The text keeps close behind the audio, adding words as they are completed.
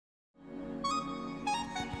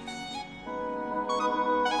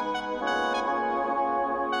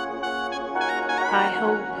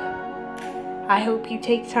I hope you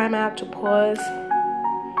take time out to pause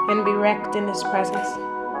and be wrecked in His presence.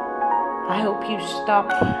 I hope you stop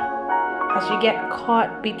as you get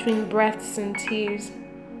caught between breaths and tears.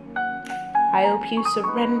 I hope you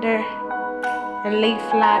surrender and lay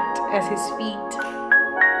flat at His feet.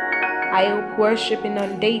 I hope worship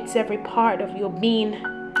inundates every part of your being,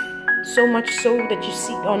 so much so that you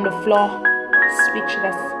sit on the floor,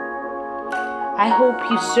 speechless. I hope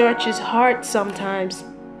you search His heart sometimes,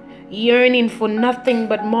 yearning for nothing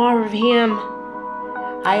but more of Him.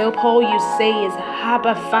 I hope all you say is,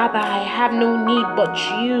 Abba, Father, I have no need but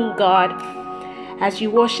you, God, as you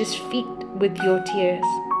wash His feet with your tears.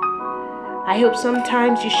 I hope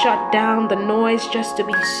sometimes you shut down the noise just to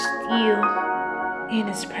be still in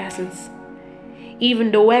His presence.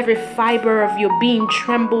 Even though every fiber of your being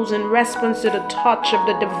trembles in response to the touch of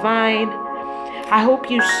the divine, I hope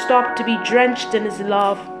you stop to be drenched in His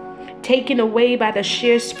love, taken away by the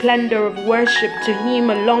sheer splendor of worship to Him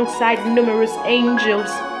alongside numerous angels.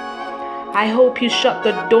 I hope you shut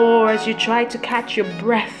the door as you try to catch your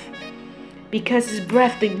breath, because His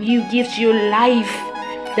breath in you gives you life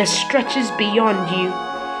that stretches beyond you.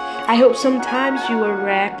 I hope sometimes you are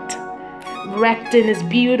wrecked in His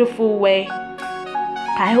beautiful way.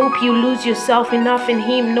 I hope you lose yourself enough in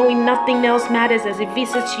Him, knowing nothing else matters as He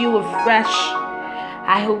visits you afresh.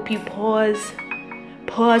 I hope you pause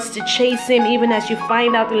to chase Him even as you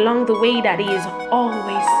find out along the way that He is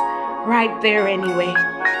always right there anyway.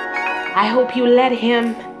 I hope you let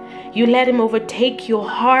Him overtake your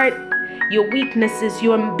heart, your weaknesses,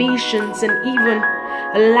 your ambitions, and even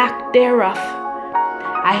a lack thereof.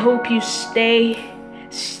 I hope you stay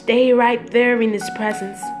right there in His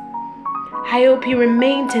presence. I hope you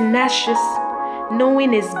remain tenacious,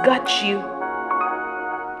 knowing He's got you.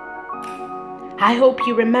 I hope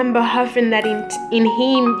you remember often that in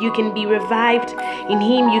Him you can be revived, in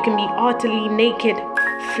Him you can be utterly naked,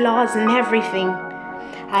 flaws and everything.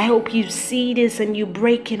 I hope you see this and you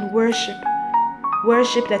break in worship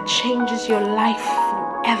that changes your life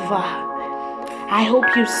forever. I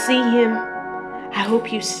hope you see Him. I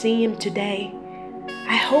hope you see Him today.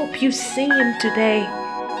 I hope you see Him today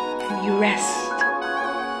and you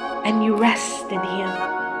rest in Him.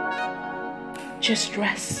 Just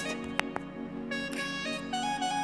rest.